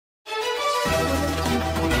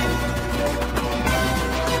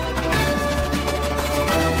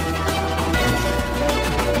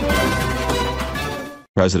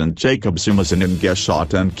President Jacob Zuma's Inyanga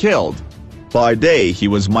shot and killed. By day he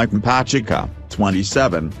was Mike Mpachika,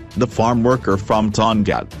 27, the farm worker from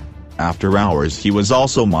Tongaat. After hours he was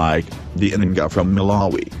also Mike, the Inyanga from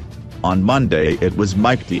Malawi. On Monday it was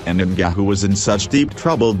Mike the Inyanga who was in such deep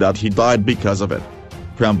trouble that he died because of it.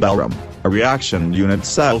 Prem Balram, a Reaction Unit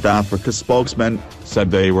South Africa spokesman,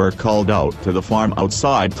 said they were called out to the farm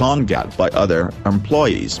outside Tongaat by other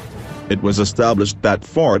employees. It was established that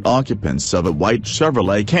 4 occupants of a white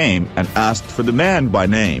Chevrolet came and asked for the man by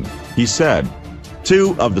name, he said.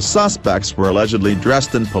 2 of the suspects were allegedly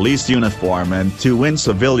dressed in police uniform and 2 in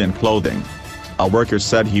civilian clothing. A worker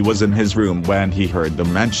said he was in his room when he heard the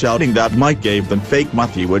men shouting that Mike gave them fake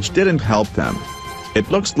muthi which didn't help them.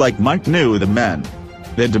 It looks like Mike knew the men.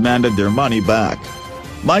 They demanded their money back.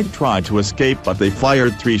 Mike tried to escape but they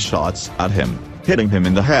fired 3 shots at him, hitting him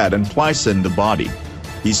in the head and twice in the body.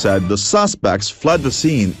 He said the suspects fled the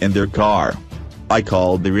scene in their car. I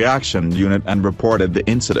called the reaction unit and reported the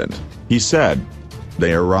incident, he said.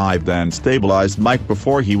 They arrived and stabilized Mike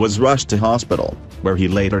before he was rushed to hospital, where he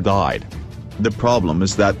later died. The problem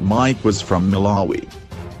is that Mike was from Malawi.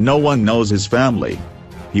 No one knows his family.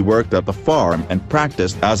 He worked at the farm and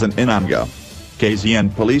practiced as an Inyanga.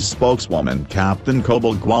 KZN police spokeswoman Captain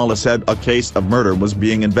Kobal Gwala said a case of murder was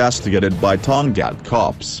being investigated by Tongaat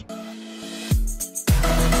cops.